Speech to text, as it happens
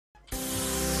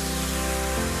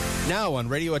Now on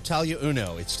Radio Italia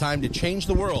Uno, it's time to change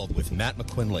the world with Matt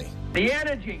McQuinley. The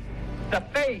energy, the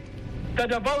faith, the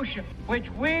devotion which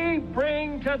we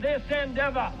bring to this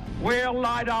endeavor will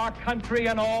light our country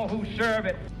and all who serve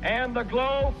it. And the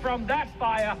glow from that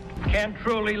fire can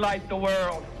truly light the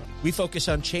world. We focus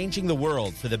on changing the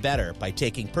world for the better by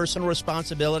taking personal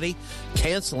responsibility,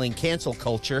 canceling cancel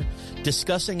culture,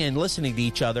 discussing and listening to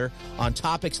each other on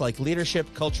topics like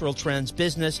leadership, cultural trends,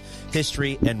 business,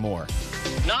 history, and more.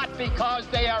 Not because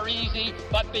they are easy,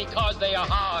 but because they are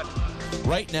hard.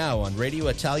 Right now on Radio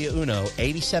Italia Uno,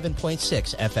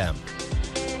 87.6 FM.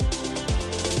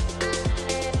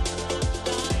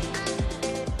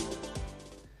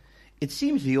 It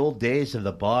seems the old days of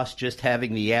the boss just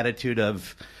having the attitude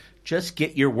of, just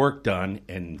get your work done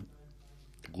and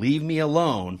leave me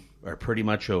alone are pretty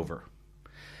much over.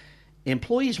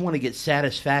 Employees want to get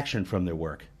satisfaction from their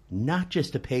work, not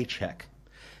just a paycheck.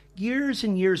 Years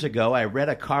and years ago, I read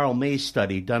a Carl May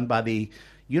study done by the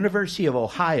University of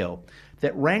Ohio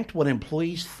that ranked what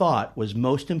employees thought was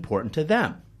most important to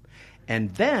them, and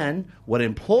then what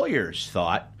employers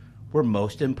thought were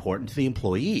most important to the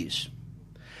employees.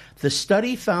 The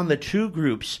study found the two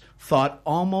groups thought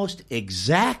almost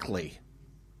exactly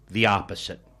the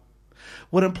opposite.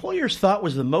 What employers thought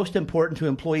was the most important to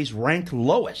employees ranked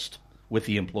lowest with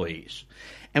the employees.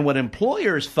 And what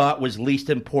employers thought was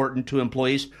least important to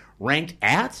employees ranked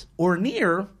at or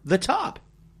near the top.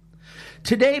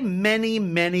 Today,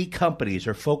 many companies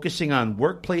are focusing on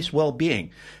workplace well-being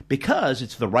because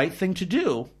it's the right thing to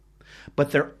do,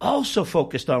 but they're also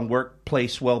focused on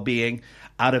workplace well-being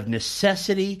out of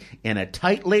necessity in a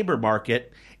tight labor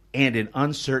market and in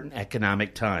uncertain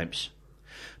economic times.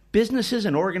 Businesses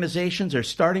and organizations are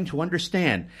starting to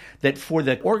understand that for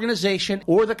the organization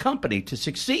or the company to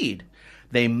succeed,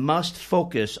 they must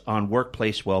focus on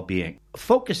workplace well-being.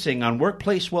 Focusing on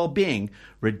workplace well-being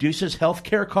reduces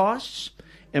healthcare costs,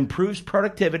 improves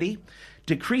productivity,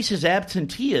 decreases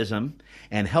absenteeism,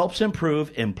 and helps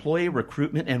improve employee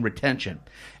recruitment and retention,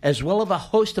 as well as a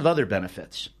host of other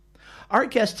benefits. Our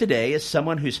guest today is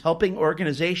someone who's helping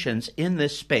organizations in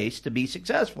this space to be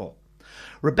successful.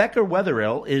 Rebecca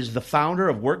Wetherill is the founder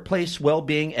of Workplace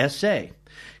Wellbeing SA.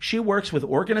 She works with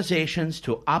organizations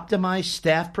to optimize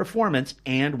staff performance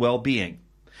and well-being.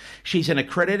 She's an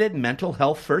accredited mental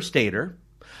health first aider,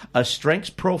 a strengths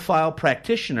profile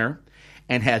practitioner,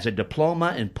 and has a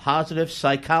diploma in positive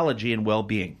psychology and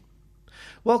well-being.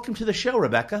 Welcome to the show,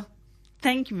 Rebecca.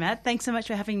 Thank you, Matt. Thanks so much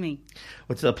for having me.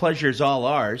 Well, the pleasure is all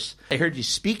ours. I heard you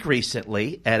speak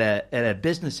recently at a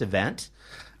business event,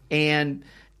 and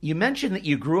you mentioned that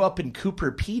you grew up in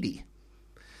Cooper Pedy.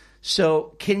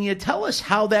 So can you tell us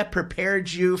how that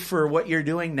prepared you for what you're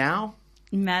doing now?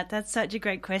 Matt, that's such a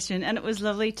great question, and it was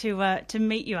lovely to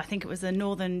meet you. I think it was a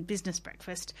Northern Business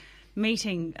Breakfast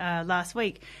meeting last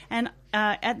week, and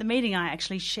at the meeting I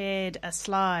actually shared a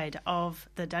slide of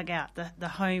the dugout, the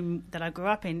home that I grew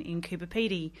up in Cooper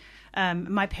Pedy.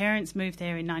 My parents moved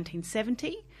there in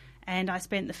 1970, and I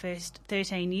spent the first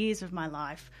 13 years of my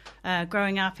life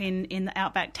growing up in the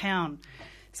outback town.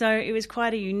 So it was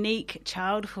quite a unique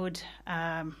childhood,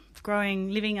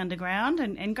 living underground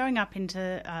and growing up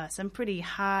into some pretty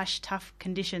harsh, tough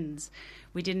conditions.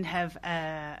 We didn't have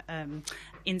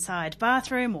inside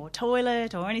bathroom or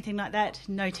toilet or anything like that,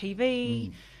 no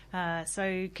TV.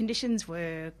 So conditions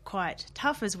were quite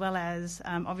tough, as well as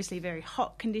obviously very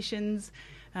hot conditions.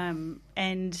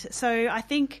 And so I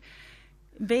think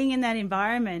being in that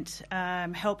environment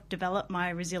helped develop my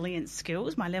resilience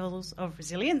skills, my levels of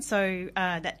resilience. So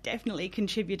that definitely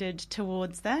contributed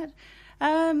towards that.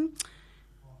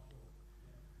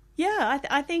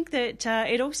 I think that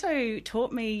it also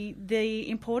taught me the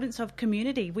importance of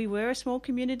community. We were a small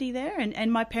community there,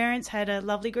 and my parents had a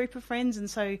lovely group of friends, and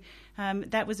so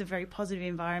that was a very positive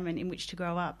environment in which to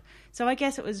grow up. So I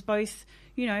guess it was both,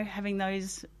 having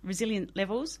those resilient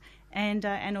levels and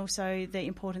also the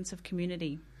importance of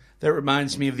community. That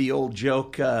reminds me of the old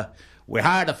joke, we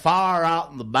had a fire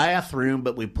out in the bathroom,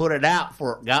 but we put it out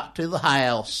before it got to the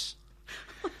house.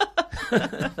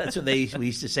 That's what we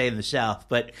used to say in the South.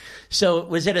 But so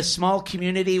was it a small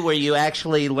community where you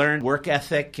actually learned work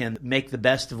ethic and make the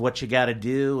best of what you got to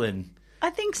do and I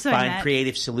think so, find Matt.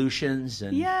 creative solutions?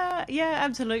 And Yeah,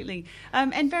 absolutely.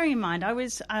 And bearing in mind, I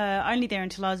was only there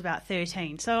until I was about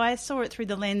 13, so I saw it through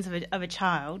the lens of a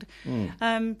child.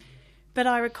 But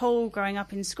I recall growing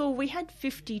up in school, we had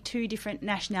 52 different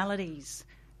nationalities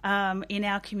in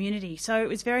our community. So it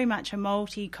was very much a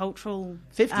multicultural...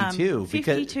 52?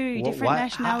 52 different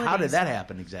nationalities. How did that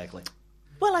happen exactly?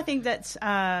 Well, I think that's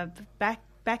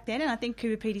back then, and I think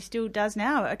Cooper Pedy still does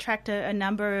now, attract a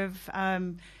number of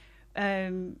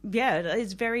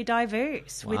is very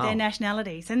diverse with Wow. their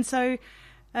nationalities. And so,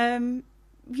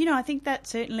 I think that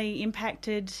certainly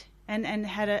impacted and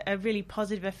had a really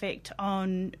positive effect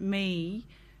on me.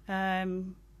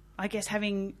 I guess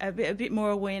having a bit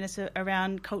more awareness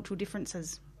around cultural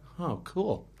differences. Oh,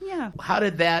 cool. Yeah. How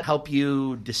did that help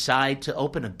you decide to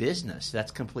open a business?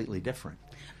 That's completely different.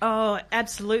 Oh,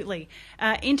 absolutely.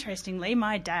 Interestingly,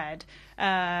 my dad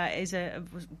he's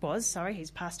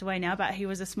passed away now, but he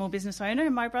was a small business owner,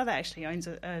 and my brother actually owns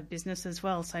a business as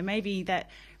well. So maybe that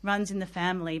runs in the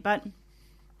family. But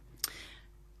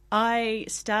I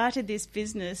started this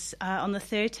business on the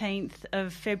 13th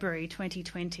of February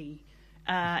 2020,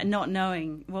 not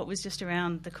knowing what was just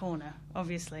around the corner,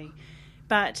 obviously.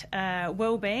 But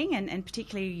well-being and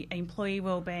particularly employee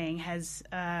well-being has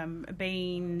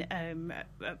been,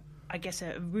 I guess,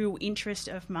 a real interest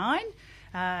of mine.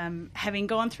 Having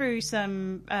gone through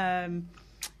some,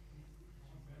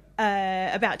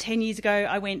 about 10 years ago,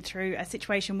 I went through a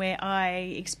situation where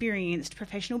I experienced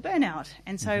professional burnout.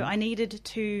 And so I needed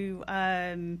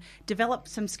to develop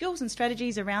some skills and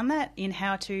strategies around that in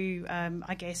how to,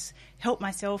 help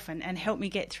myself and help me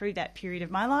get through that period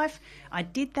of my life. I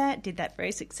did that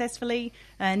very successfully.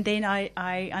 And then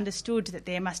I understood that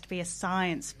there must be a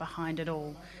science behind it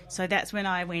all. So that's when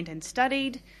I went and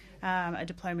studied a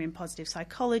diploma in positive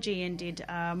psychology and did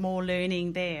more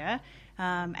learning there.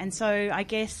 And so I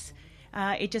guess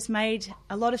it just made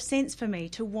a lot of sense for me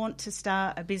to want to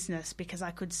start a business because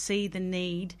I could see the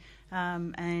need,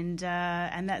 and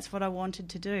that's what I wanted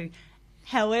to do.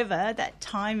 However, that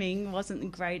timing wasn't the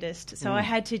greatest, so I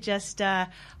had to just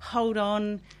hold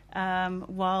on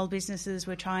while businesses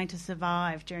were trying to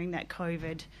survive during that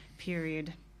COVID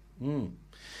period.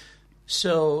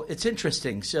 So it's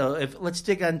interesting. So let's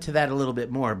dig into that a little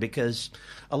bit more, because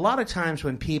a lot of times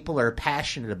when people are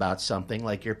passionate about something,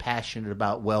 like you're passionate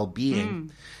about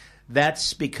well-being,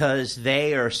 that's because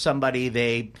they or somebody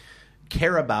they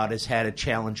care about has had a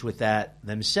challenge with that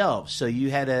themselves. So you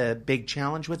had a big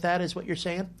challenge with that, is what you're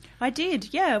saying? I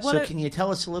did, yeah. Well, so can you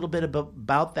tell us a little bit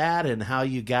about that and how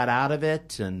you got out of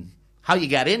it and how you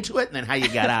got into it and then how you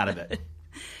got out of it?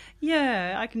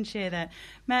 Yeah, I can share that,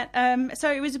 Matt. So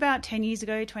it was about 10 years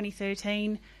ago,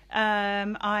 2013.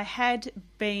 I had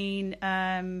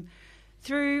been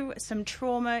through some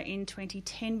trauma in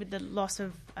 2010 with the loss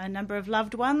of a number of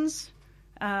loved ones.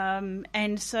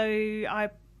 And so I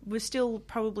was still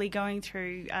probably going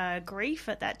through grief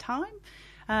at that time.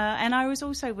 And I was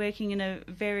also working in a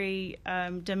very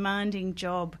demanding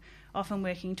job, often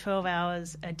working 12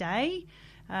 hours a day.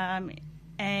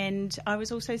 And I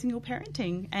was also single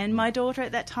parenting. And my daughter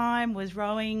at that time was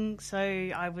rowing, so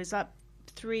I was up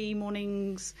 3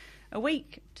 mornings a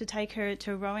week to take her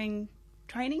to rowing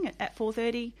training at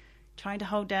 4:30, trying to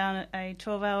hold down a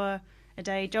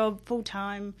 12-hour-a-day job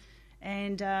full-time.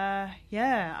 And,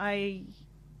 I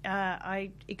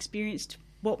experienced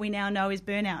what we now know as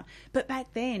burnout. But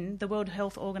back then, the World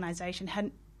Health Organization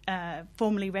hadn't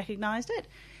formally recognised it.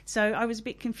 So I was a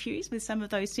bit confused with some of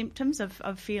those symptoms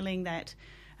of feeling that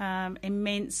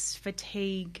immense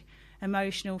fatigue,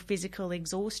 emotional, physical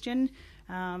exhaustion,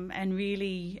 and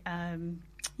really,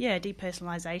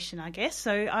 depersonalisation, I guess.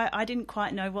 So I didn't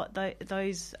quite know what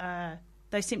those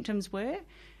symptoms were,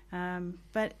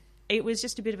 but it was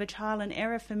just a bit of a trial and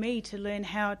error for me to learn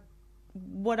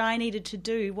what I needed to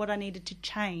do, what I needed to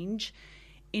change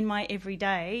in my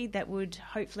everyday that would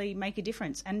hopefully make a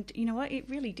difference. And you know what? It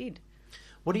really did.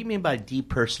 What do you mean by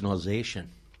depersonalization?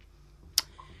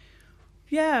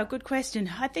 Yeah, good question.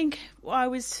 I think I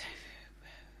was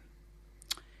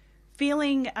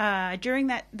feeling during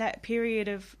that period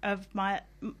of my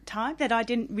time that I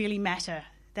didn't really matter.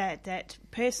 That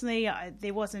personally, I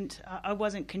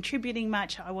wasn't contributing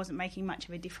much. I wasn't making much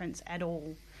of a difference at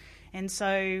all. And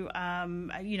so,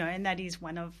 and that is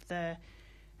one of the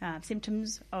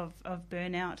symptoms of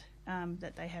burnout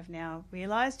that they have now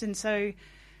realised. And so,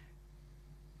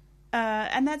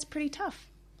 and that's pretty tough.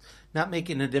 Not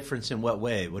making a difference in what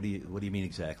way? What do you mean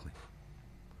exactly?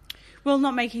 Well,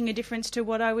 not making a difference to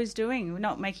what I was doing,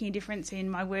 not making a difference in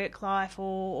my work life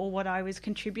or what I was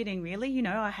contributing, really. You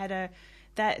know, I had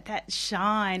that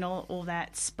shine or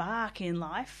that spark in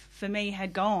life for me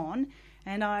had gone,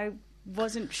 and I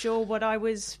wasn't sure what I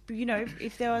was,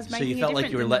 if there was making a difference. So you felt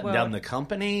like you were letting world. down the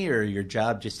company, or your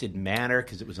job just didn't matter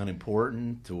because it was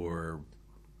unimportant, or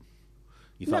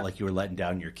you felt like you were letting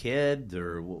down your kid,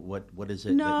 or what is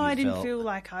it? No, that you I didn't felt? feel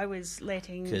like I was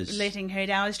letting her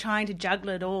down. I was trying to juggle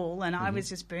it all, and I was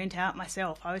just burnt out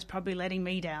myself. I was probably letting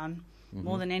me down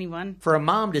more than anyone. For a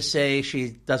mom to say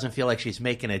she doesn't feel like she's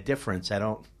making a difference,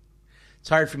 it's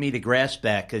hard for me to grasp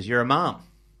that because you're a mom.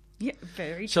 Yeah,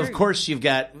 very So, true. of course, you've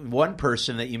got one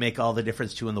person that you make all the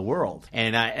difference to in the world.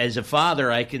 And as a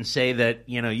father, I can say that,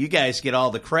 you guys get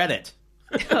all the credit.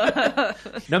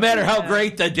 No matter how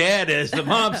great the dad is, the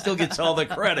mom still gets all the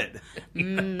credit.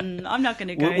 I'm not going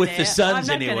to go With there. the sons,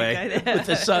 I'm not anyway. gonna go there. With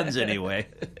the sons, anyway.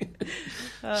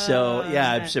 So,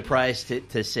 yeah, I'm surprised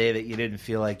to say that you didn't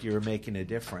feel like you were making a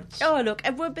difference. Oh, look,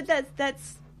 but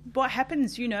that's what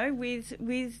happens,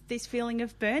 with this feeling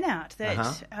of burnout.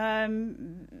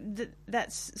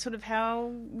 That's sort of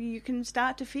how you can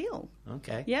start to feel.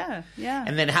 Okay. Yeah.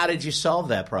 And then how did you solve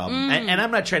that problem? And I'm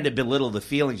not trying to belittle the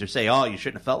feelings or say, oh, you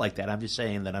shouldn't have felt like that. I'm just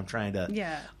saying that I'm trying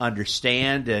to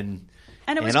understand and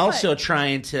also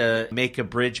trying to make a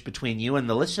bridge between you and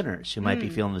the listeners who might be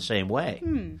feeling the same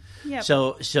way. Yep.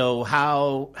 So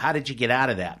how did you get out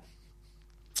of that?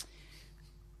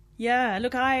 Yeah,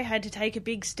 look, I had to take a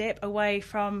big step away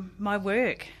from my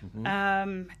work,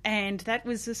 and that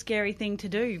was a scary thing to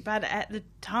do. But at the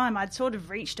time, I'd sort of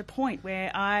reached a point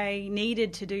where I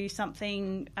needed to do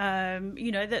something,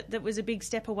 that was a big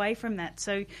step away from that.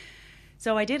 So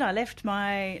I did. I left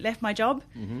my job,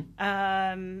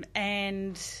 and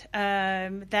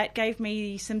that gave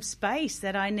me some space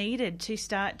that I needed to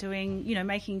start doing,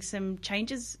 making some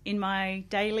changes in my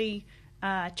daily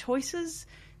choices.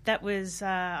 That was,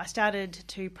 I started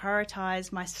to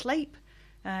prioritise my sleep.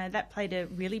 That played a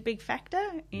really big factor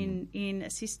in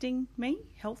assisting me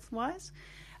health-wise.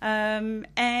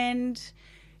 And,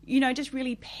 just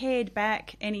really pared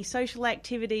back any social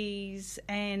activities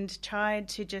and tried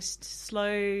to just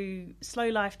slow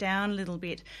life down a little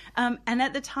bit. And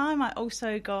at the time, I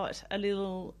also got a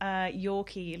little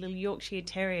Yorkie, a little Yorkshire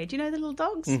Terrier. Do you know the little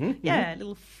dogs? Yeah, a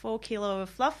little 4 kilo of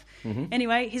fluff.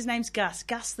 Anyway, his name's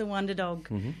Gus the Wonder Dog.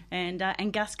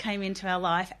 And Gus came into our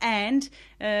life, and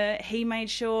he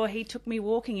made sure he took me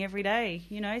walking every day,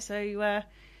 so...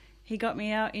 He got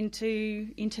me out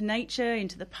into nature,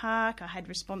 into the park. I had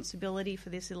responsibility for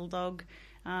this little dog.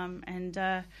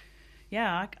 I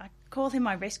call him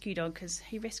my rescue dog because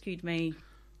he rescued me.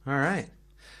 All right.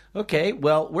 Okay,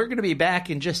 well, we're going to be back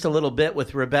in just a little bit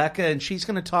with Rebecca, and she's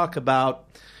going to talk about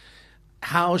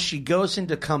how she goes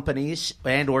into companies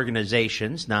and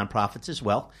organizations, nonprofits as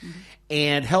well,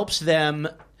 and helps them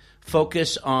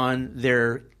focus on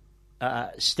their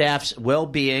staff's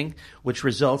well-being, which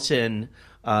results in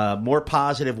more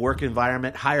positive work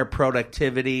environment, higher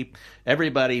productivity,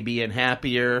 everybody being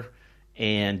happier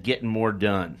and getting more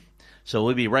done. So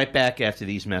we'll be right back after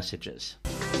these messages.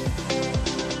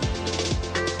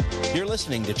 You're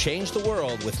listening to Change the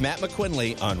World with Matt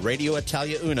McQuinley on Radio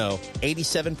Italia Uno,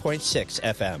 87.6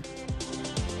 FM.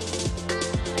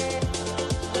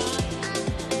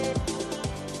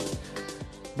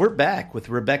 We're back with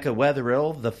Rebecca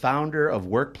Wetherill, the founder of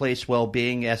Workplace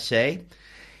Wellbeing SA.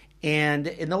 And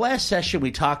in the last session,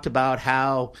 we talked about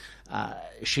how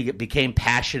she became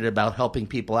passionate about helping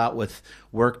people out with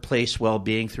workplace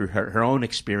well-being through her own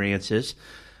experiences.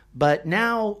 But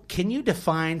now, can you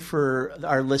define for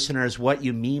our listeners what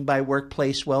you mean by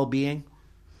workplace well-being?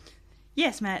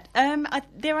 Yes, Matt.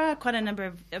 There are quite a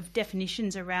number of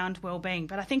definitions around wellbeing,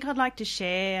 but I think I'd like to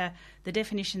share the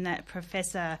definition that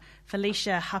Professor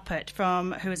Felicia Huppert,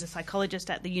 who is a psychologist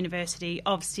at the University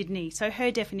of Sydney. So her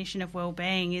definition of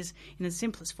wellbeing is, in the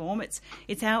simplest form,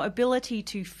 it's our ability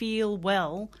to feel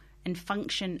well and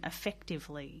function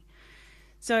effectively.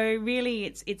 So really,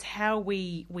 it's how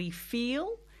we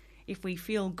feel. If we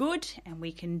feel good and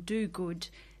we can do good,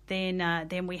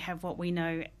 then we have what we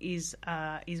know is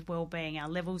well-being, our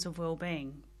levels of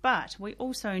well-being. But we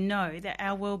also know that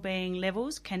our well-being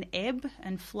levels can ebb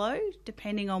and flow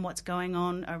depending on what's going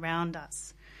on around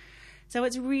us. So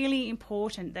it's really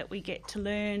important that we get to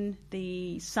learn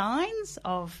the signs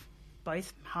of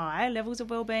both high levels of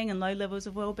well-being and low levels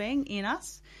of well-being in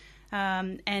us,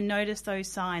 and notice those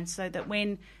signs so that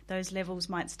when those levels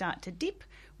might start to dip,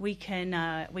 we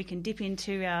can dip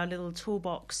into our little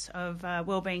toolbox of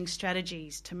wellbeing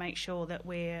strategies to make sure that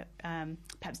we're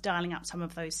perhaps dialing up some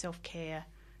of those self-care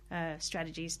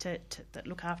strategies that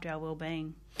look after our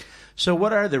wellbeing. So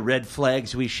what are the red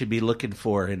flags we should be looking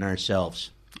for in ourselves?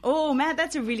 Oh, Matt,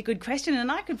 that's a really good question, and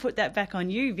I could put that back on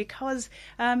you because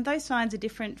those signs are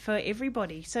different for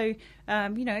everybody. So,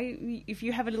 if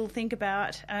you have a little think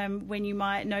about when you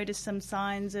might notice some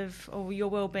signs of your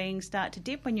well-being start to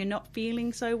dip when you're not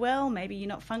feeling so well, maybe you're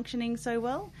not functioning so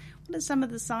well, what are some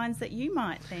of the signs that you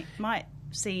might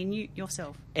see in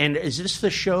yourself. And is this the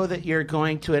show that you're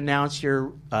going to announce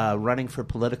you're running for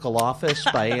political office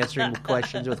by answering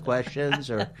questions with questions,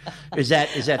 or is that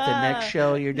the next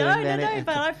show you're doing? No.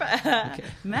 But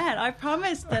Matt, I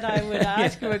promised that I would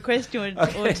ask you a question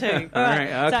or two. All right.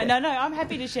 Okay. So no, I'm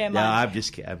happy to share mine. No, I'm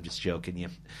just joking you.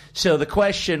 So the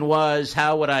question was,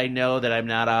 how would I know that I'm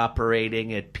not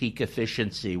operating at peak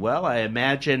efficiency? Well, I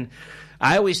imagine.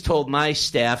 I always told my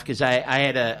staff, because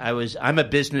I'm a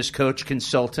business coach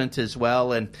consultant as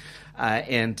well, and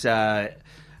I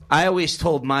always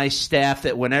told my staff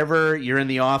that whenever you're in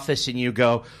the office and you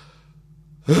go,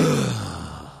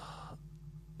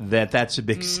 that's a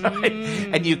big sign,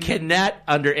 and you cannot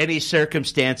under any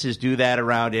circumstances do that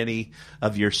around any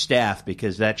of your staff,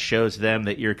 because that shows them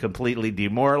that you're completely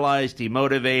demoralized,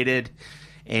 demotivated,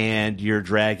 and you're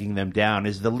dragging them down.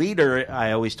 As the leader,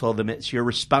 I always told them it's your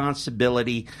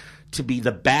responsibility to be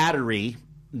the battery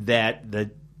that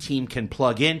the team can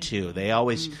plug into. You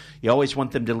always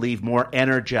want them to leave more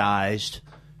energized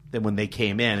than when they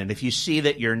came in. And if you see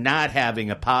that you're not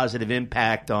having a positive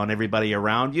impact on everybody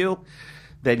around you,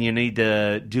 then you need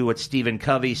to do what Stephen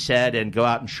Covey said and go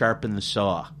out and sharpen the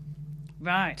saw.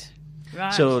 Right.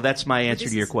 So that's my answer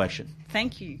to your question.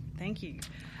 Thank you.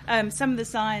 Some of the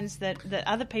signs that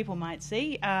other people might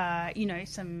see are,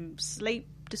 some sleep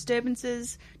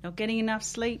disturbances, not getting enough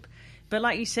sleep. But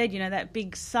like you said, that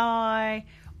big sigh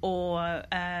or,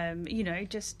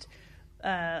 just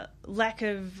lack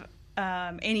of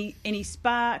any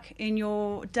spark in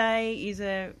your day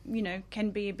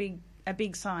can be a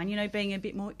big sign. Being a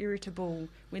bit more irritable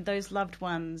with those loved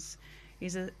ones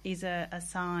is a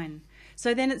sign.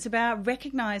 So then it's about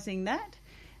recognising that.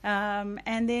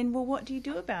 And then, what do you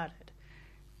do about it?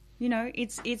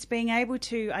 It's being able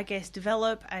to, I guess,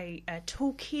 develop a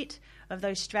toolkit of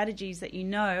those strategies that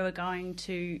are going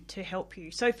to help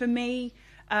you. So for me,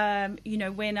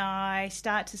 when I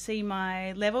start to see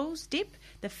my levels dip,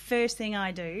 the first thing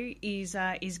I do is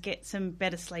get some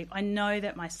better sleep. I know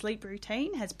that my sleep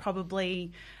routine has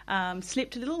probably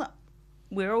slipped a little.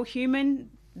 We're all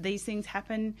human. These things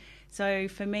happen. So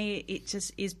for me, it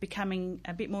just is becoming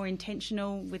a bit more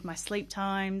intentional with my sleep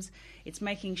times. It's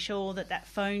making sure that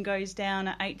phone goes down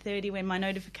at 8:30 when my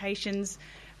notifications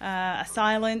are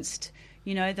silenced,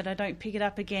 that I don't pick it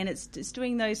up again. It's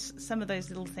doing some of those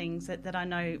little things that I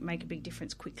know make a big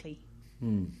difference quickly.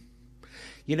 I'm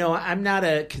not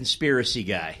a conspiracy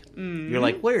guy. You're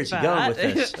like, where is he going with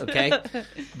this? Okay.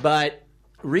 But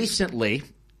recently,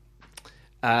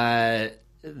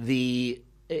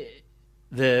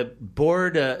 the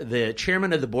board, the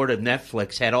chairman of the board of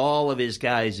Netflix had all of his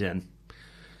guys in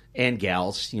and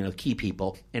gals, key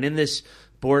people. And in this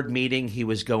board meeting, he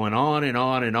was going on and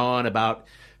on and on about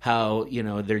how,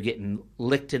 they're getting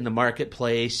licked in the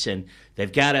marketplace and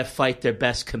they've got to fight their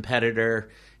best competitor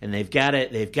and they've got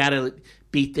to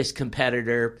beat this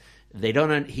competitor.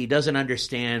 He doesn't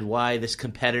understand why this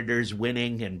competitor's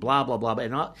winning and blah, blah,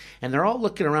 blah. And they're all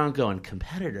looking around going,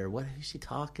 competitor? What is he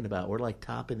talking about? We're like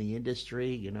top in the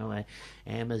industry.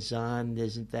 Amazon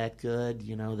isn't that good.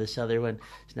 This other one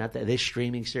is not that. This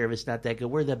streaming service not that good.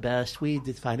 We're the best. We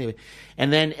did fine anyway.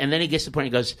 And then he gets to the point.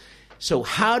 He goes, so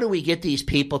how do we get these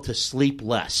people to sleep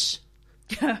less?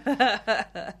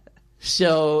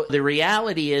 So the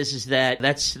reality is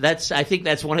that's I think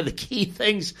that's one of the key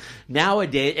things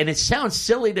nowadays, and it sounds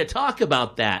silly to talk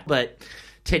about that, but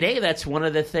today that's one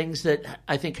of the things that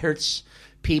I think hurts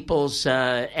people's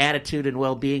attitude and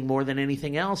well-being more than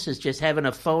anything else, is just having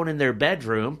a phone in their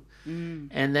bedroom,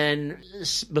 and then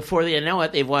before they know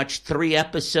it, they've watched 3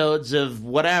 episodes of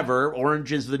whatever,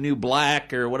 Orange is the New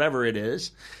Black or whatever it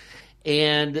is,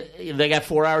 and they got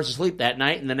 4 hours of sleep that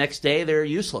night, and the next day they're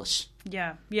useless.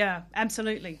 Yeah,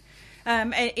 absolutely.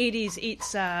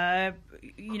 It's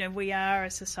we are a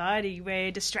society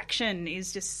where distraction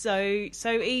is just so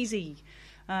easy.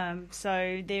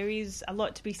 So there is a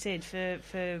lot to be said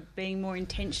for being more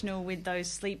intentional with those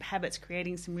sleep habits,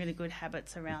 creating some really good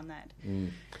habits around that.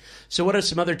 So what are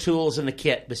some other tools in the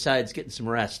kit besides getting some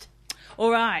rest? All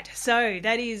right, so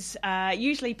that is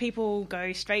usually people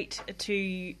go straight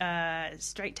to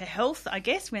health, I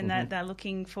guess, when they're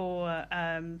looking for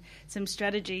some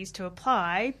strategies to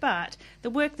apply. But the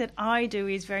work that I do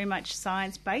is very much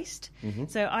science-based.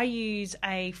 So I use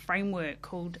a framework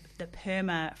called the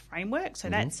PERMA framework. So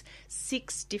that's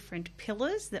 6 different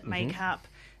pillars that make up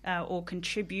or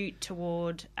contribute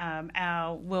toward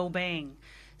our well-being.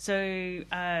 So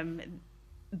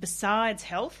besides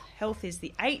health is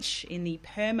the H in the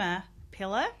PERMA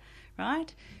pillar,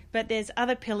 right? But there's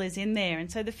other pillars in there.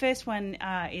 And so the first one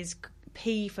is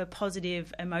P for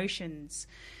positive emotions.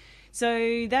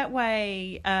 So that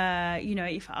way,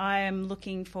 if I am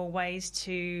looking for ways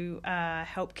to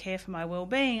help care for my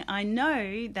well-being, I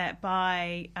know that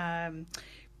by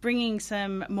bringing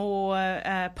some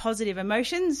more positive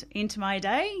emotions into my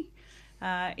day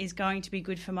is going to be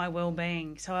good for my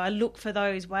well-being. So I look for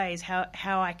those ways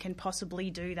how I can possibly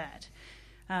do that.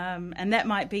 And that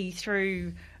might be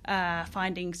through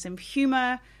finding some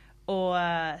humour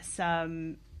or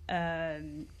some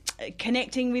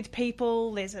connecting with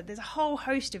people. There's a whole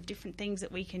host of different things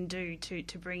that we can do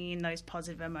to bring in those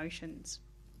positive emotions.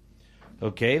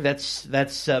 Okay, that's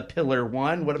pillar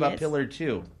 1. What about Yes. pillar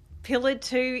 2? Pillar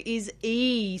 2 is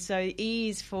E. So E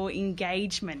is for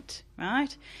engagement,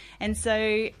 right? And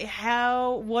so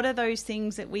what are those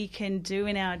things that we can do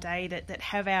in our day that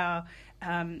have our,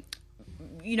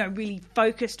 really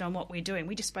focused on what we're doing?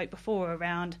 We just spoke before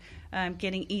around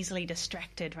getting easily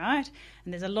distracted, right?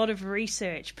 And there's a lot of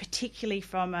research, particularly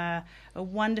from a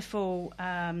wonderful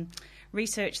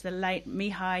research, the late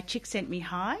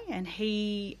Csikszentmihalyi, and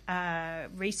he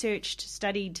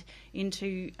studied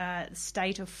into the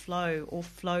state of flow or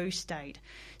flow state.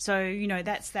 So,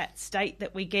 that's that state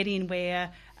that we get in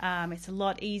where it's a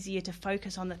lot easier to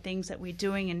focus on the things that we're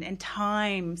doing and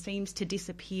time seems to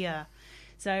disappear.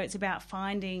 So it's about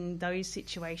finding those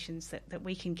situations that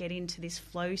we can get into this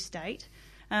flow state.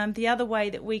 The other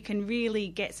way that we can really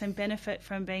get some benefit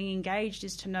from being engaged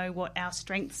is to know what our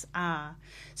strengths are.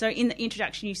 So in the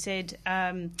introduction you said,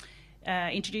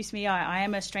 introduce me, I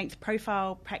am a strength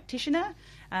profile practitioner,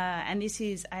 and this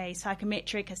is a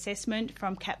psychometric assessment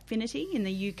from Capfinity in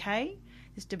the UK.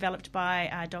 It's developed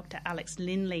by Dr. Alex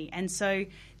Linley. And so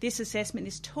this assessment,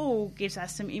 this tool, gives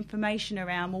us some information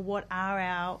around, well, what are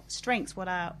our strengths? What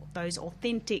are those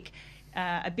authentic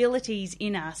abilities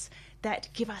in us that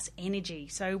give us energy?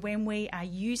 So when we are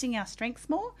using our strengths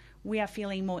more, we are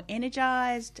feeling more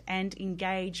energized and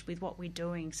engaged with what we're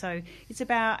doing. So it's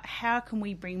about how can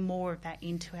we bring more of that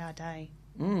into our day.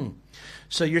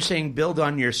 So you're saying build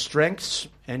on your strengths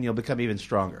and you'll become even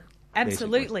stronger.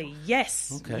 Absolutely. Basically.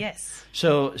 Yes. Okay. Yes.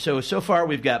 So far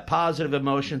we've got positive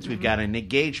emotions, we've got an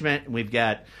engagement, and we've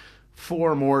got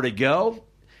 4 more to go.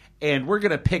 And we're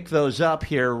going to pick those up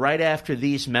here right after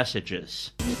these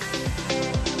messages.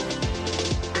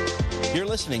 You're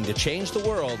listening to Change the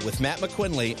World with Matt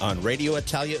McQuinley on Radio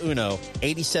Italia Uno,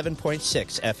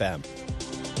 87.6 FM.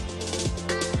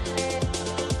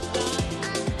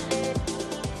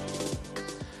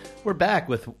 We're back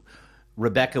with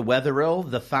Rebecca Wetherill,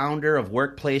 the founder of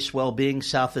Workplace Wellbeing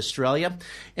South Australia.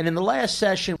 And in the last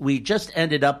session, we just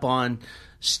ended up on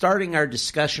starting our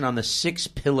discussion on the 6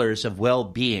 pillars of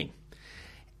well-being.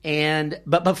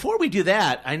 But before we do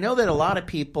that, I know that a lot of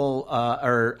people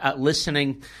are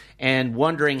listening and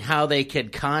wondering how they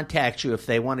could contact you if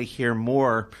they want to hear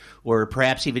more or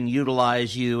perhaps even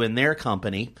utilize you in their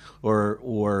company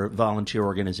or volunteer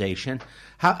organization.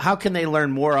 How can they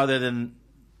learn more other than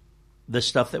the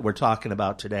stuff that we're talking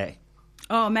about today?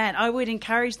 Oh, Matt, I would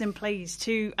encourage them, please,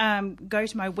 to go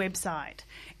to my website.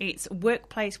 It's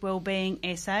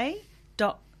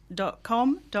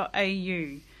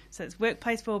workplacewellbeingsa.com.au. So it's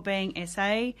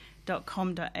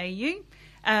workplacewellbeingsa.com.au.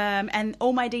 And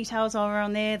all my details are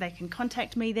on there. They can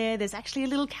contact me there. There's actually a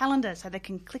little calendar, so they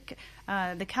can click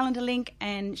the calendar link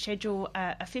and schedule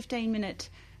a 15-minute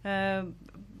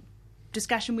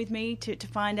discussion with me to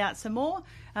find out some more.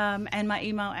 And my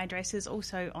email address is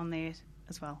also on there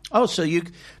as well. Oh, so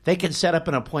they can set up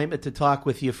an appointment to talk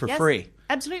with you for free.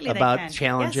 Absolutely, about they can.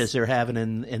 challenges they're having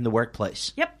in the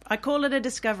workplace. Yep, I call it a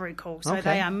discovery call. So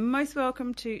they are most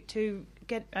welcome to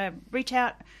get reach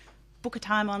out, book a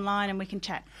time online, and we can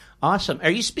chat. Awesome. Are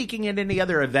you speaking at any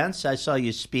other events? I saw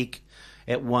you speak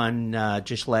at one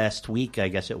just last week, I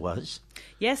guess it was.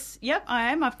 Yes, yep,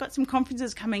 I am. I've got some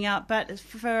conferences coming up, but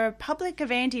for a public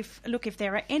event, if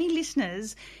there are any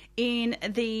listeners in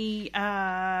the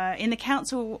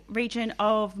council region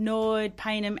of Nord,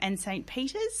 Payneham and St.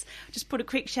 Peters, just put a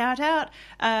quick shout out.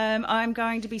 I'm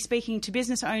going to be speaking to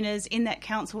business owners in that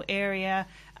council area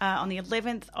on the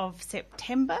 11th of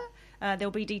September. There'll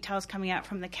be details coming out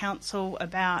from the council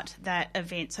about that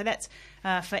event. So that's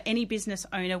for any business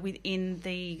owner within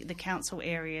the council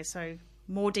area. So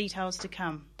more details to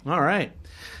come. All right.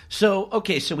 So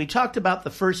we talked about the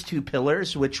first 2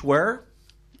 pillars, which were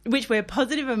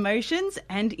positive emotions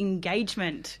and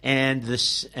engagement. And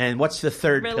what's the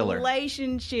third pillar?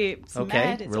 Relationships. Okay,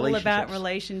 Matt, it's all about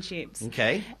relationships.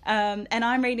 Okay. And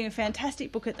I'm reading a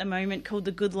fantastic book at the moment called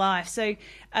The Good Life. So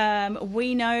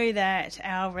we know that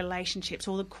our relationships,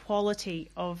 or the quality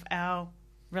of our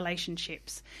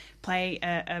relationships, play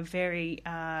a very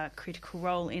critical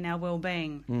role in our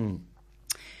well-being.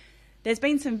 there's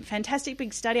been some fantastic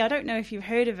big study. I don't know if you've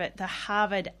heard of it, the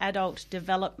Harvard Adult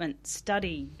Development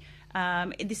Study.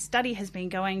 This study has been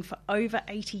going for over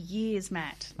 80 years,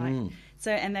 Matt. And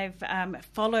they've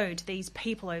followed these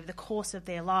people over the course of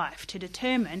their life to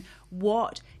determine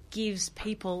what gives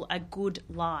people a good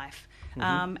life.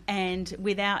 And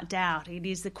without doubt, it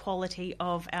is the quality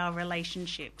of our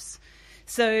relationships.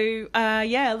 So,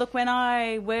 look, when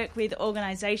I work with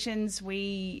organisations,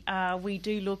 we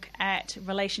do look at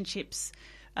relationships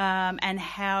and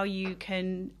how you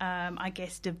can,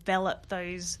 develop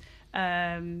those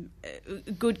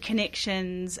good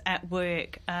connections at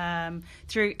work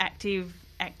through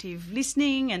active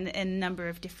listening and a number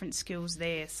of different skills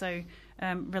there. So,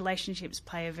 relationships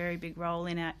play a very big role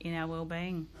in our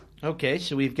well-being. Okay,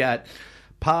 so we've got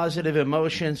positive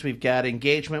emotions, we've got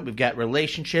engagement, we've got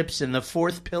relationships, and the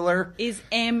fourth pillar is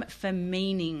M for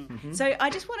meaning. So I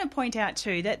just want to point out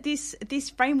too that this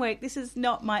framework, this is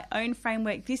not my own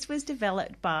framework. This was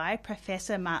developed by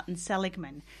Professor Martin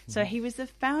Seligman. So he was the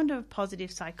founder of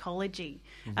positive psychology,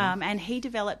 and he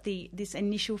developed this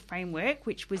initial framework,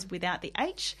 which was without the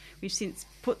H. We've since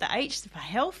put the H for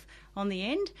health on the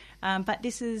end, but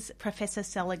this is Professor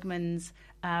Seligman's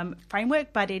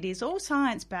framework, but it is all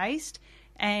science-based.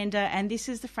 And this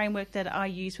is the framework that I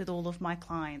use with all of my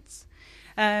clients.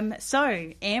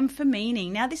 So M for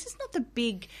meaning. Now, this is not the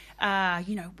big,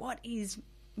 what is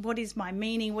my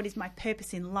meaning? What is my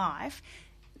purpose in life?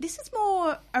 This is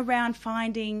more around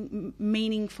finding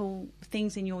meaningful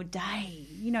things in your day,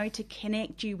 to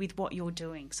connect you with what you're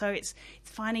doing. So it's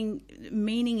finding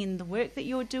meaning in the work that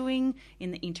you're doing,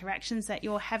 in the interactions that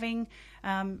you're having.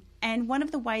 And one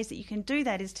of the ways that you can do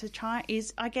that is to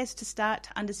start to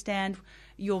understand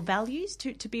your values,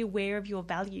 to be aware of your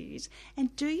values,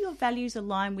 and do your values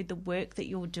align with the work that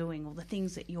you're doing or the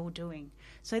things that you're doing.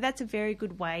 So that's a very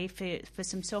good way for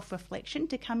some self-reflection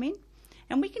to come in.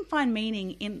 And we can find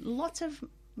meaning in lots of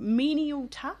menial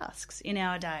tasks in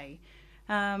our day.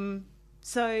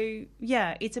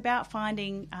 It's about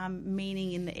finding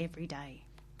meaning in the everyday.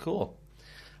 Cool.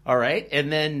 All right.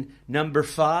 And then number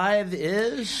 5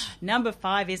 is? Number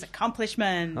 5 is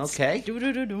accomplishments. Okay. All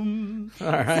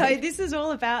right. So this is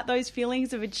all about those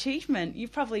feelings of achievement. You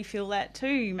probably feel that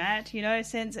too, Matt.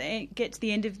 Since it gets to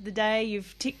the end of the day,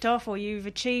 you've ticked off or you've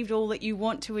achieved all that you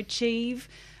want to achieve.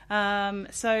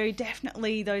 So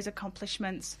definitely those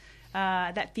accomplishments,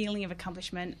 that feeling of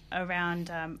accomplishment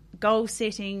around goal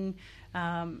setting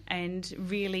and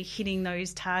really hitting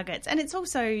those targets. And it's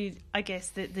also, I guess,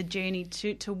 the journey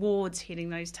towards hitting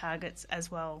those targets as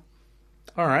well.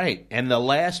 All right. And the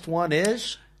last one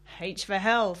is? H for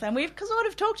health. And we've sort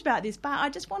of talked about this, but I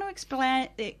just want to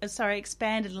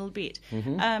expand a little bit.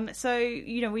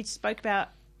 We spoke about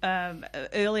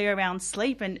earlier around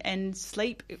sleep and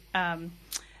sleep. I'm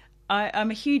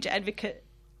a huge advocate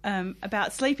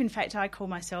about sleep. In fact, I call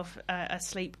myself a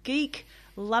sleep geek.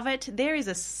 Love it. There is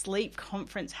a sleep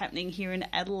conference happening here in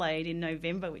Adelaide in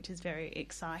November, which is very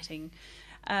exciting.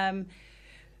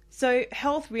 So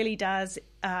health really does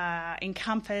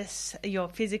encompass your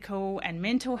physical and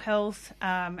mental health.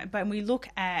 But when we look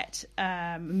at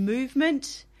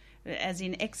movement, as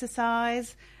in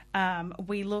exercise,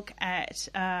 we look at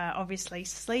obviously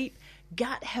sleep.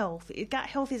 Gut health. Gut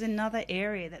health is another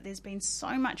area that there's been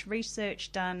so much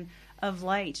research done of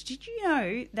late. Did you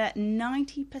know that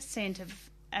 90% of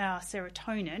our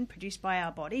serotonin produced by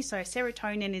our body, so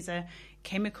serotonin is a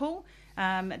chemical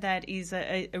that is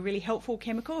a really helpful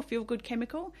chemical, a feel-good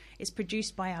chemical, is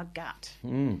produced by our gut.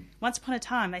 Once upon a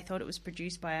time, they thought it was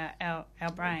produced by our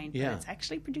brain, but it's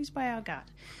actually produced by our gut.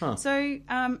 So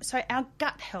our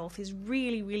gut health is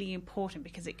really, really important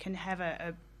because it can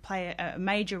have play a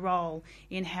major role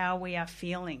in how we are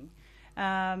feeling.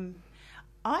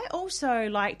 I also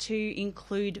like to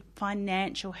include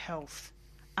financial health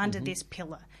under this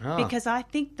pillar because I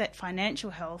think that financial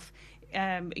health,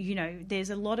 there's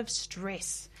a lot of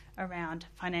stress around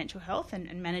financial health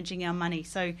and managing our money.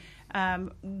 So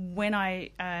when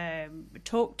I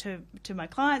talk to my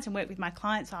clients and work with my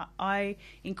clients, I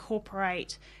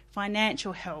incorporate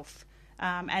financial health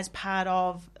as part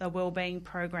of a wellbeing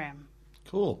program.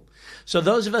 Cool. So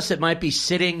those of us that might be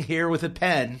sitting here with a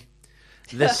pen,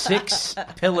 the 6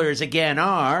 pillars again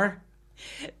are?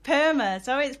 PERMA.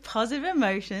 So it's positive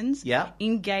emotions,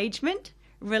 engagement,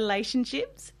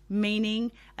 relationships,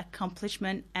 meaning,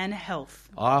 accomplishment, and health.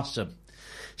 Awesome.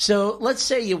 So let's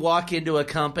say you walk into a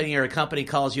company or a company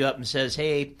calls you up and says,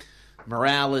 hey,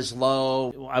 morale is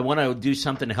low. I want to do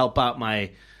something to help out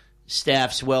my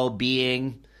staff's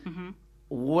well-being.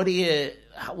 What do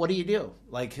you do?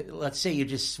 Like, let's say you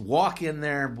just walk in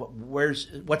there.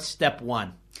 What's step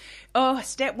 1?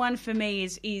 Step one for me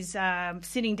is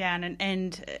sitting down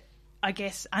and I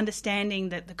guess understanding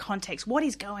the context. What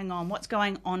is going on? What's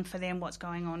going on for them? What's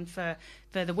going on for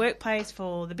the workplace,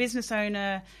 for the business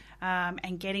owner,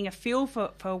 and getting a feel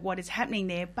for what is happening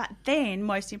there. But then,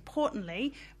 most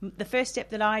importantly, the first step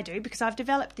that I do, because I've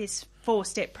developed this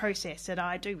 4-step process that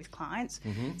I do with clients.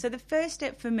 So the first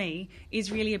step for me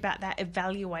is really about that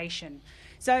evaluation.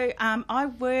 So I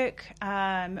work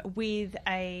with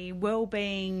a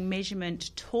wellbeing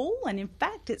measurement tool, and in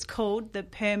fact, it's called the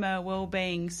PERMA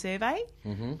Wellbeing Survey.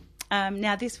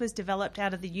 Now, this was developed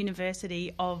out of the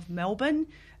University of Melbourne.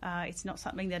 It's not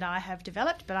something that I have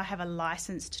developed, but I have a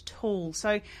licensed tool.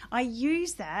 So I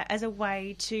use that as a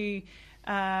way to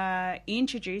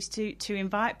introduce, to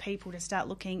invite people to start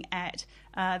looking at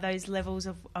those levels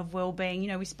of well-being. You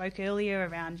know, we spoke earlier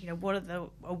around, what are the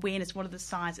awareness, what are the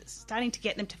signs? It's starting to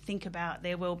get them to think about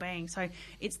their well-being. So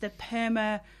it's the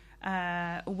PERMA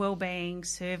Wellbeing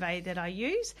Survey that I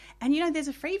use. And, there's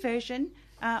a free version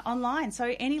online.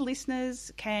 So any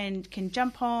listeners can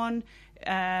jump on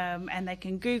and they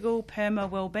can Google PERMA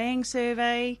Wellbeing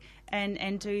Survey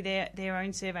and do their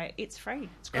own survey. It's free.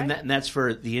 It's great. And that's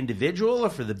for the individual or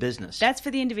for the business? That's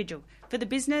for the individual. For the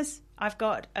business, I've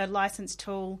got a licensed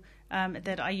tool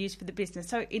that I use for the business.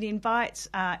 So it invites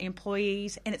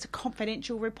employees, and it's a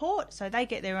confidential report, so they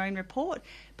get their own report.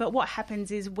 But what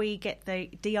happens is we get the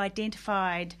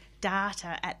de-identified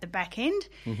data at the back end,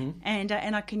 and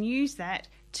I can use that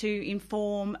to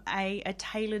inform a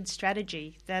tailored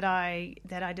strategy that I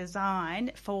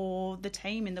design for the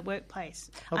team in the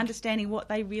workplace, understanding what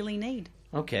they really need.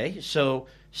 Okay, so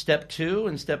step 2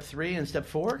 and step 3 and step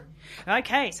 4?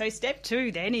 Okay, so step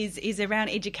 2 then is around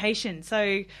education.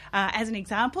 So as an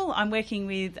example, I'm working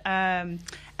with a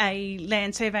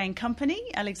land surveying company,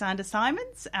 Alexander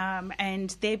Simons, and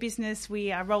their business.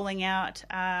 We are rolling out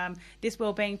this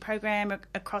wellbeing program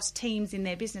across teams in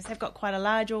their business. They've got quite a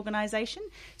large organisation,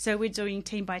 so we're doing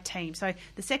team by team. So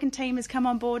the second team has come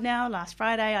on board now. Last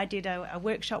Friday I did a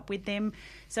workshop with them.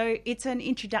 So it's an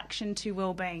introduction to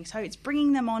wellbeing. So it's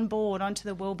bringing them on board onto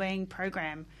the wellbeing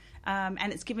program.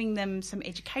 And it's giving them some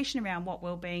education around what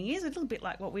wellbeing is, a little bit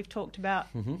like what we've talked about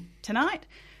tonight.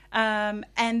 And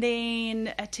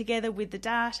then together with the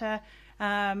data,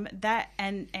 that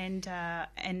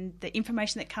and the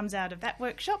information that comes out of that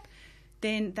workshop,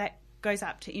 then that goes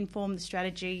up to inform the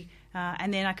strategy,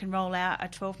 and then I can roll out a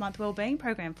 12-month wellbeing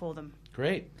program for them.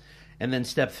 Great. And then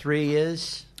step 3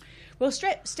 is? Well,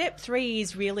 step 3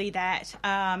 is really that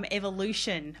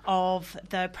evolution of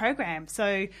the program.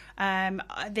 So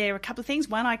there are a couple of things.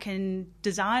 One, I can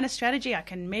design a strategy. I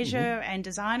can measure and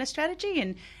design a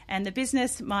strategy. And the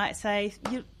business might say,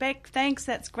 Beck, thanks,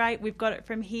 that's great. We've got it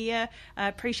from here.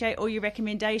 Appreciate all your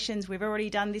recommendations. We've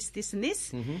already done this, this and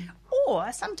this.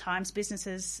 Or sometimes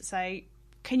businesses say,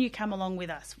 can you come along with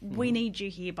us? We need you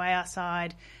here by our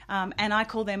side. And I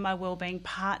call them my wellbeing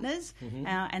partners.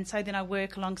 And so then I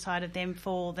work alongside of them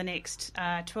for the next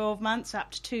 12 months,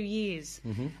 up to 2 years.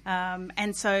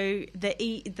 And so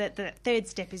the third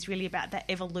step is really about that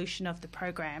evolution of the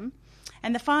program.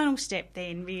 And the final step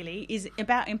then really is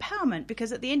about empowerment,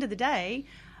 because at the end of the day,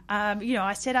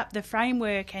 I set up the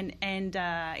framework and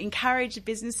encourage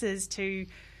businesses to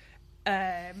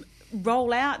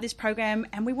roll out this program,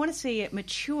 and we want to see it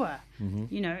mature,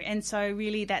 and so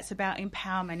really that's about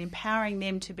empowerment, empowering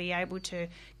them to be able to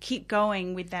keep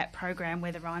going with that program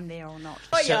whether I'm there or not.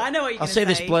 Oh, yeah, I know what you're going to say. I'll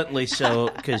say this bluntly, so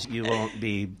because you won't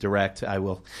be direct, I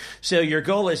will. So your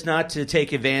goal is not to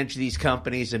take advantage of these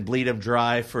companies and bleed them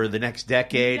dry for the next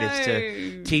decade. No. It's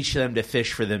to teach them to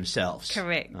fish for themselves.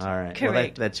 Correct. All right.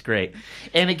 Correct. Well, that's great.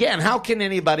 And again, how can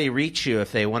anybody reach you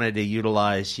if they wanted to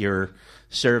utilize your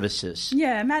services?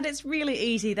 Yeah, Matt, it's really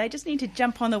easy. They just need to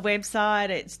jump on the website.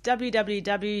 It's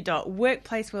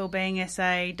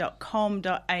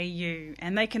www.workplacewellbeingsa.com.au,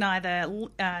 and they can either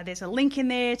there's a link in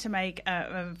there to make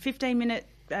a 15-minute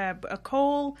a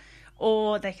call,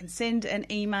 or they can send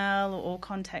an email or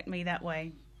contact me that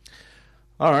way.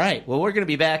 All right. Well, we're going to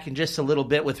be back in just a little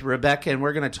bit with Rebecca, and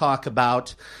we're going to talk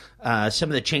about some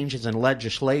of the changes in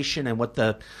legislation and what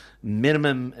the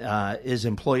minimum is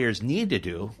employers need to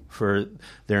do for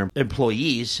their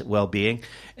employees' well-being,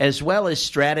 as well as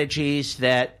strategies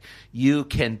that you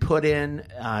can put in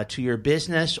to your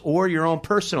business or your own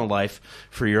personal life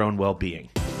for your own well-being.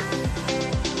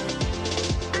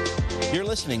 You're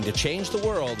listening to Change the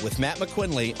World with Matt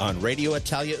McQuinley on Radio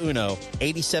Italia Uno,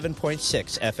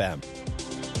 87.6 FM.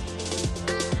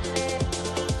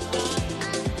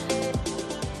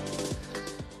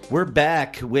 We're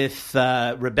back with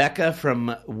Rebecca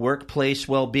from Workplace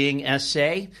Wellbeing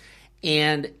SA.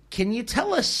 And can you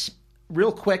tell us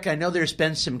real quick, I know there's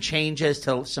been some changes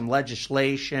to some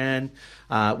legislation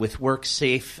with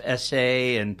WorkSafe SA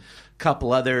and a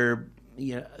couple other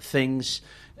things.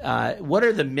 What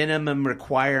are the minimum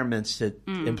requirements that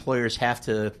employers have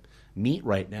to meet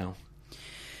right now?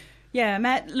 Yeah,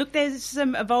 Matt, look, there's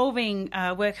some evolving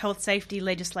work health safety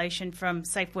legislation from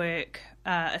Safe Work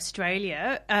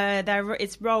Australia.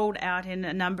 It's rolled out in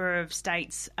a number of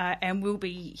states and will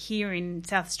be here in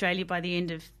South Australia by the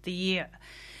end of the year.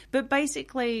 But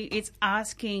basically, it's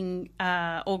asking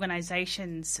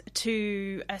organisations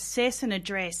to assess and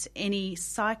address any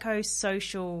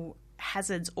psychosocial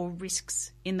hazards or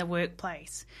risks in the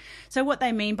workplace. So what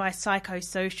they mean by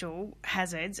psychosocial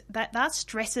hazards, that's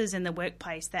stresses in the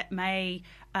workplace that may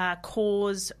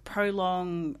cause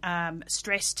prolonged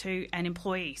stress to an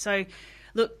employee. So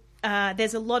look,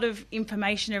 there's a lot of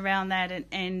information around that,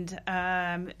 and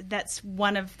that's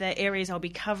one of the areas I'll be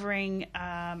covering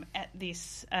at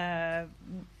this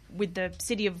with the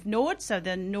City of Nord, so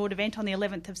the Nord event on the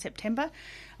 11th of September.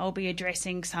 I'll be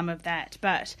addressing some of that.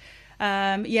 But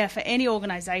for any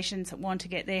organisations that want to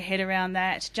get their head around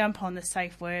that, jump on the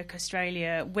Safe Work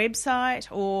Australia website,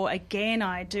 or again,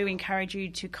 I do encourage you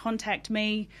to contact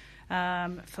me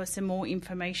for some more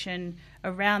information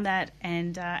around that.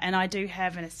 And I do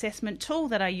have an assessment tool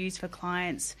that I use for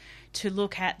clients to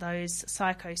look at those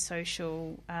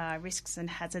psychosocial risks and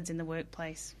hazards in the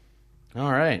workplace.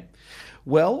 All right.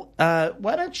 Well,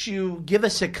 why don't you give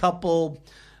us a couple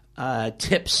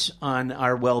tips on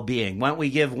our well-being? Why don't we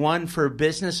give one for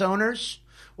business owners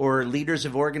or leaders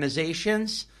of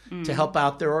organizations to help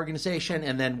out their organization,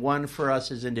 and then one for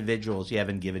us as individuals you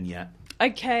haven't given yet?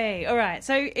 Okay, all right.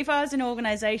 So if I was an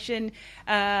organisation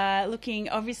looking,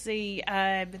 obviously,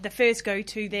 the first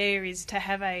go-to there is to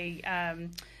have a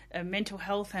mental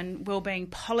health and wellbeing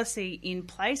policy in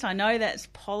place. I know that's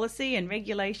policy and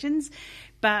regulations,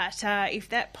 but if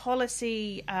that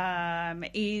policy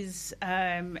is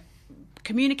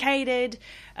communicated,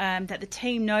 that the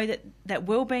team know that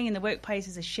wellbeing in the workplace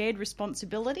is a shared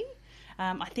responsibility,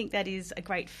 I think that is a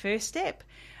great first step.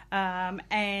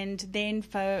 And then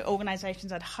for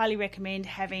organisations, I'd highly recommend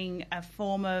having a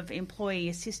form of employee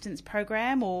assistance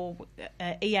program or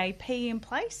EAP in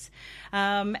place,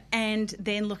 and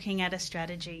then looking at a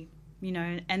strategy,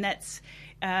 and that's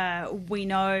we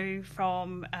know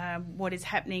from what is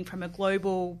happening from a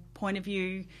global point of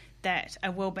view that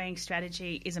a wellbeing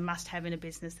strategy is a must-have in a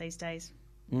business these days.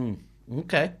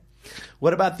 Okay.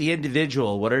 What about the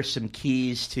individual? What are some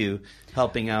keys to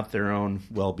helping out their own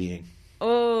well-being?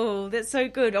 Oh, that's so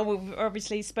good. Oh, we've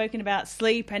obviously spoken about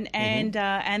sleep, and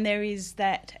there is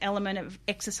that element of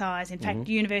exercise. In fact,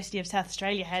 University of South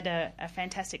Australia had a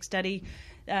fantastic study.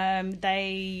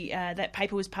 That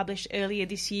paper was published earlier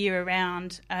this year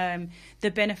around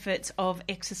the benefits of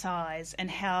exercise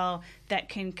and how that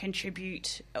can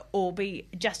contribute or be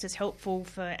just as helpful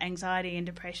for anxiety and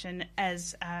depression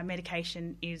as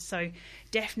medication is. So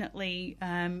definitely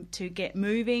to get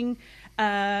moving.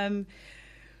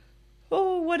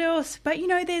 Oh, what else? But,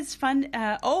 there's fun.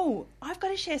 I've got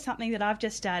to share something that I've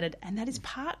just started, and that is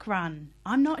Park Run.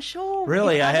 I'm not sure.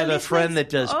 Really? I have a friend that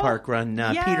does Park Run,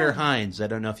 Peter Hines. I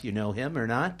don't know if you know him or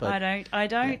not. But I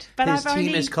don't. But his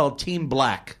team is called Team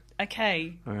Black.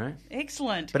 Okay. All right.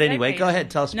 Excellent. But anyway, go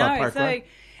ahead. Tell us about Park Run.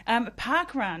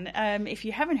 Park Run, if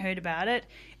you haven't heard about it,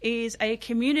 is a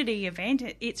community event.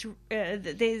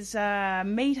 There's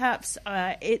meetups.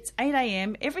 It's 8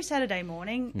 a.m. every Saturday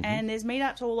morning, and there's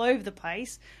meetups all over the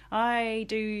place. I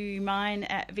do mine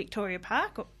at Victoria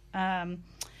Park, and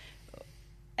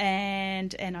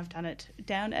I've done it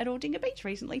down at Aldinga Beach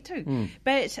recently too.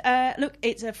 But look,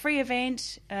 it's a free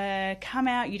event. Come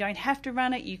out. You don't have to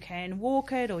run it. You can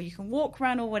walk it, or you can walk,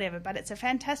 run, or whatever. But it's a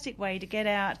fantastic way to get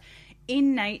out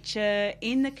in nature,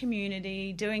 in the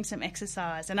community, doing some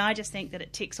exercise. And I just think that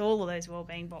it ticks all of those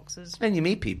wellbeing boxes. And you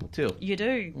meet people too. You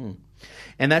do.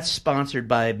 And that's sponsored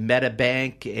by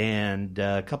Metabank and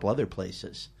a couple other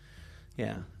places.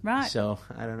 Yeah. Right. So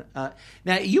I don't know.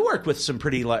 Now you work with some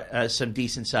some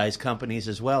decent sized companies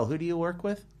as well. Who do you work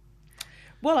with?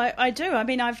 Well, I do. I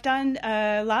mean, I've done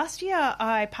last year.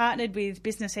 I partnered with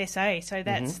Business SA, so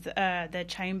that's the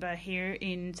chamber here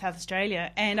in South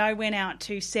Australia, and I went out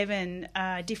to 7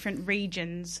 different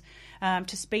regions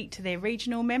to speak to their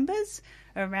regional members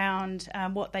around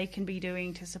what they can be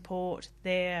doing to support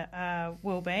their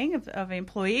well-being of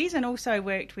employees, and also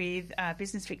worked with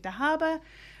Business Victor Harbour.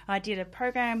 I did a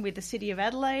program with the City of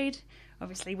Adelaide,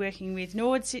 obviously working with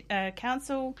Nord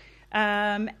Council.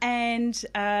 And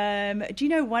do you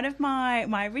know, one of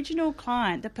my original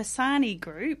client, the Pisani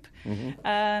Group,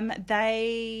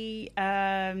 they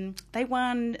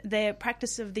won their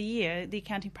practice of the year, the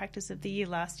accounting practice of the year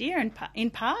last year, in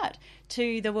part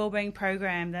to the wellbeing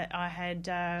program that I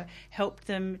had helped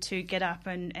them to get up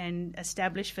and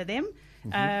establish for them.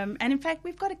 And in fact,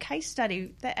 we've got a case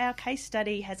study. Our case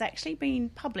study has actually been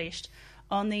published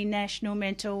on the National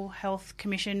Mental Health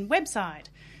Commission website.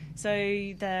 So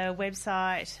the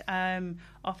website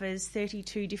offers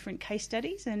 32 different case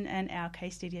studies, and our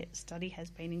case study has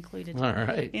been included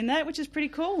in that, which is pretty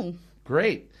cool.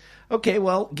 Great. Okay,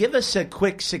 well, give us a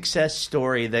quick success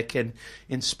story that can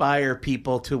inspire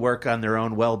people to work on their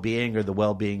own well-being or the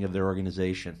well-being of their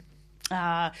organization.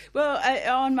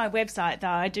 On my website, though,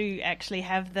 I do actually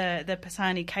have the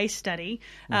Pisani case study,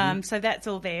 so that's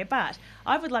all there. But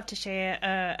I would love to share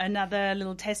another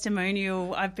little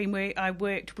testimonial. I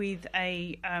worked with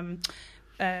a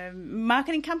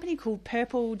marketing company called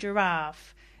Purple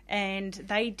Giraffe, and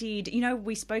they did,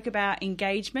 we spoke about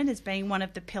engagement as being one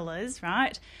of the pillars,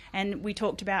 right? And we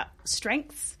talked about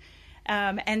strengths.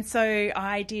 And so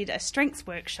I did a strengths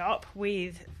workshop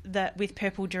with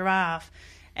Purple Giraffe.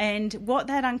 And what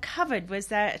that uncovered was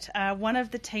that one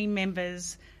of the team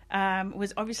members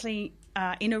was obviously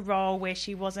in a role where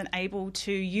she wasn't able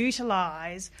to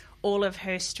utilise all of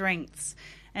her strengths.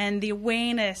 And the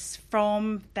awareness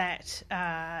from that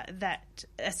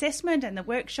assessment and the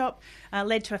workshop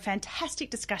led to a fantastic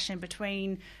discussion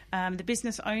between the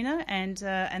business owner and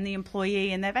the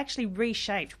employee, and they've actually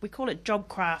reshaped. We call it job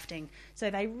crafting. So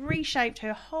they reshaped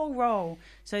her whole role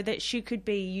so that she could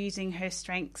be using her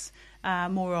strengths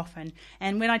more often.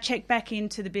 And when I checked back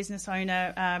into the business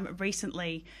owner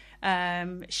recently,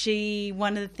 one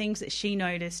of the things that she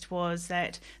noticed was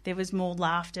that there was more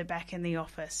laughter back in the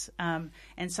office. And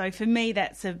so for me,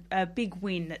 that's a big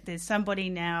win, that there's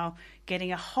somebody now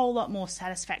getting a whole lot more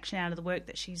satisfaction out of the work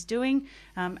that she's doing,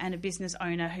 and a business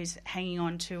owner who's hanging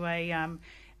on to a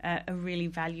really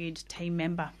valued team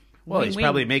member. Well, he's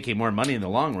probably making more money in the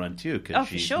long run, too, because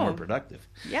she's more productive.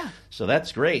 Yeah. So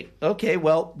that's great. Okay,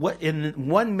 well, in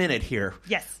 1 minute here,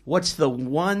 yes, what's the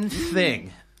one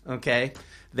thing,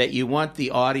 that you want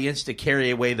the audience to carry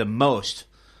away the most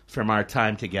from our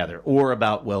time together, or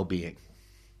about well-being?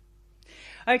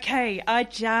 Okay, I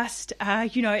just,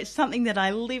 it's something that I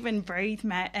live and breathe,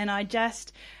 Matt, and I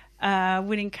just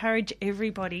would encourage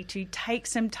everybody to take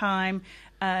some time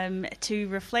to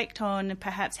reflect on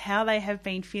perhaps how they have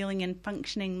been feeling and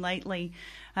functioning lately.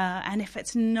 And if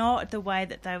it's not the way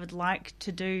that they would like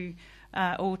to do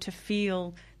or to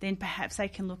feel, then perhaps they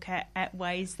can look at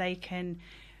ways they can,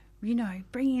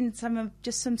 bring in some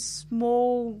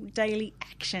small daily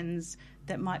actions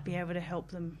that might be able to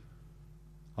help them.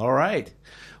 All right.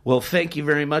 Well, thank you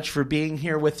very much for being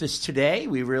here with us today.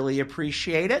 We really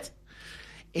appreciate it.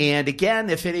 And again,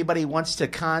 if anybody wants to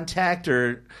contact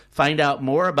or find out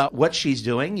more about what she's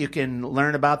doing, you can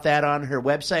learn about that on her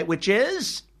website, which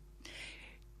is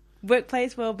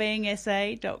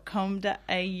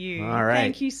workplacewellbeingsa.com.au. All right.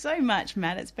 Thank you so much,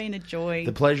 Matt. It's been a joy.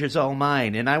 The pleasure's all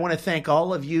mine. And I want to thank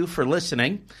all of you for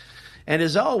listening. And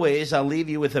as always, I'll leave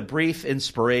you with a brief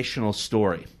inspirational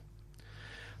story.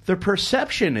 The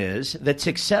perception is that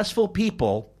successful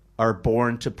people are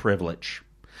born to privilege,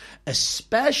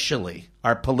 especially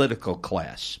our political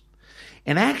class.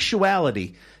 In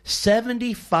actuality,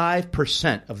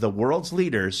 75% of the world's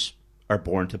leaders are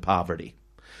born to poverty.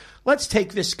 Let's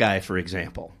take this guy, for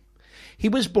example. He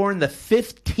was born the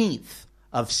 15th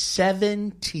of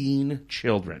 17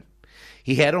 children.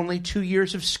 He had only 2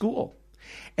 years of school.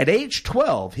 At age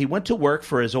 12, he went to work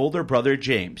for his older brother,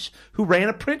 James, who ran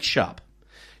a print shop.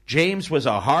 James was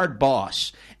a hard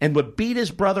boss and would beat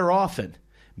his brother often,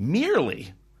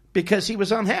 merely because he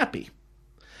was unhappy.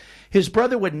 His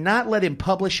brother would not let him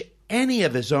publish any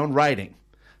of his own writing.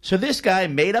 So this guy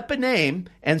made up a name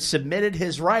and submitted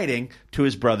his writing to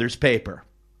his brother's paper.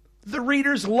 The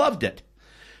readers loved it.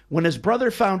 When his brother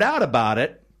found out about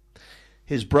it,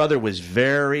 his brother was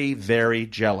very, very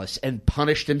jealous and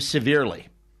punished him severely.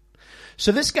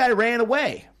 So this guy ran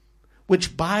away,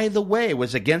 which, by the way,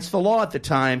 was against the law at the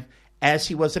time, as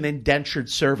he was an indentured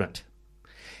servant.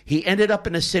 He ended up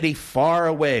in a city far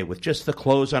away with just the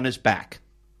clothes on his back.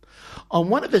 On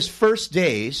one of his first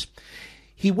days,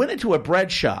 he went into a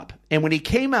bread shop, and when he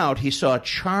came out, he saw a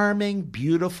charming,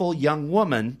 beautiful young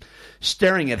woman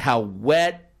staring at how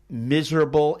wet,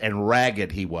 miserable, and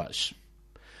ragged he was.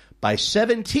 By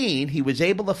 17, he was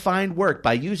able to find work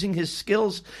by using his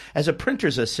skills as a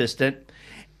printer's assistant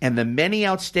and the many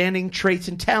outstanding traits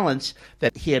and talents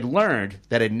that he had learned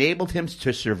that enabled him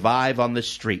to survive on the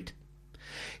street.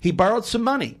 He borrowed some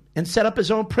money and set up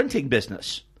his own printing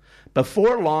business.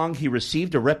 Before long, he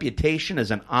received a reputation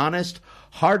as an honest,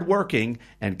 hard-working,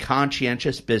 and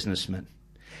conscientious businessman.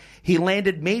 He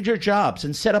landed major jobs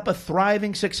and set up a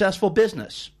thriving, successful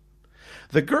business.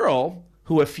 The girl,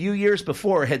 who a few years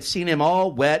before had seen him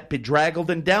all wet, bedraggled,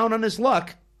 and down on his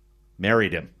luck,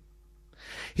 married him.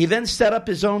 He then set up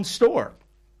his own store.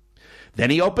 Then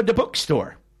he opened a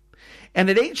bookstore. And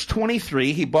at age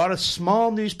 23, he bought a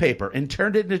small newspaper and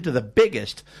turned it into the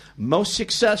biggest, most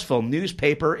successful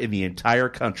newspaper in the entire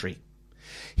country.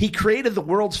 He created the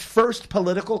world's first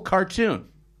political cartoon.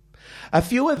 A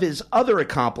few of his other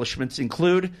accomplishments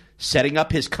include setting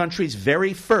up his country's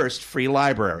very first free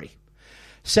library,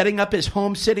 setting up his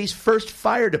home city's first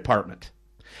fire department,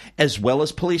 as well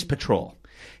as police patrol.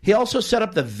 He also set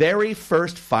up the very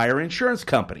first fire insurance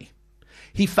company.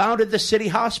 He founded the city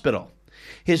hospital,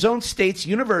 his own state's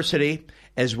university,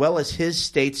 as well as his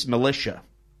state's militia.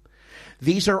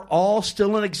 These are all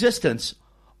still in existence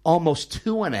almost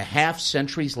 2.5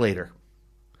 centuries later.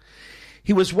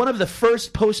 He was one of the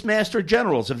first postmaster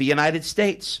generals of the United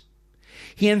States.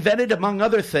 He invented, among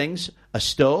other things, a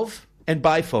stove and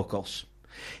bifocals.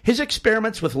 His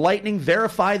experiments with lightning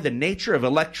verified the nature of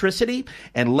electricity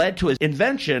and led to his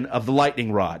invention of the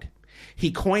lightning rod.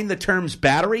 He coined the terms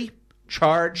battery,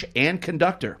 charge, and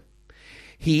conductor.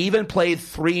 He even played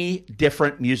 3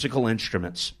 different musical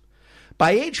instruments.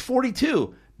 By age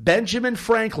 42, Benjamin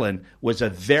Franklin was a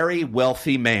very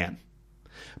wealthy man,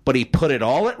 but he put it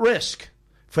all at risk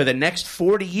for the next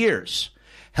 40 years,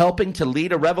 helping to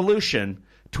lead a revolution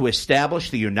to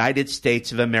establish the United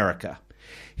States of America.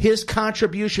 His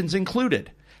contributions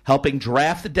included helping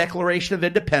draft the Declaration of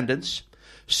Independence,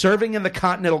 serving in the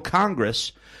Continental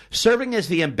Congress, serving as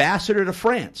the ambassador to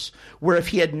France, where if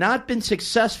he had not been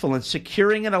successful in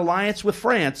securing an alliance with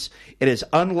France, it is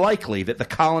unlikely that the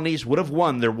colonies would have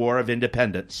won their War of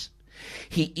Independence.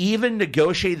 He even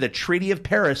negotiated the Treaty of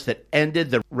Paris that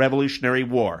ended the Revolutionary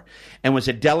War and was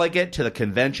a delegate to the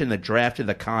convention that drafted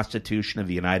the Constitution of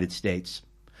the United States.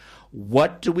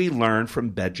 What do we learn from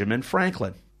Benjamin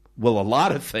Franklin? Well, a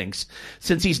lot of things,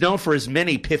 since he's known for his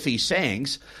many pithy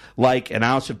sayings, like an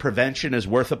ounce of prevention is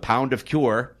worth a pound of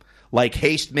cure, like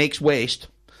haste makes waste,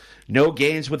 no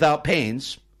gains without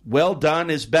pains, well done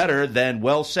is better than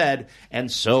well said,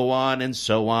 and so on and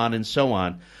so on and so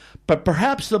on. But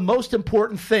perhaps the most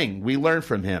important thing we learn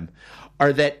from him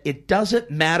are that it doesn't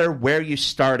matter where you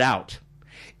start out.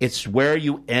 It's where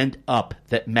you end up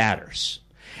that matters.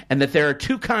 And that there are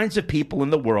 2 kinds of people in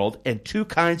the world and 2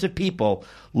 kinds of people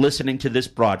listening to this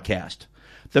broadcast.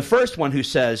 The first one who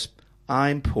says,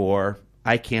 I'm poor,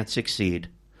 I can't succeed.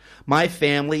 My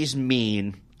family's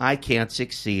mean, I can't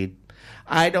succeed.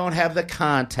 I don't have the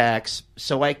contacts,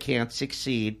 so I can't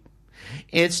succeed.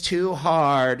 It's too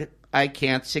hard, I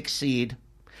can't succeed.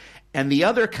 And the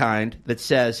other kind that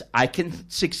says, I can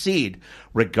succeed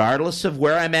regardless of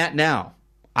where I'm at now.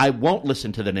 I won't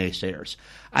listen to the naysayers.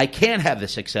 I can have the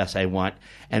success I want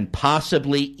and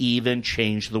possibly even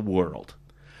change the world.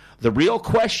 The real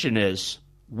question is,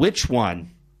 which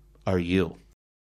one are you?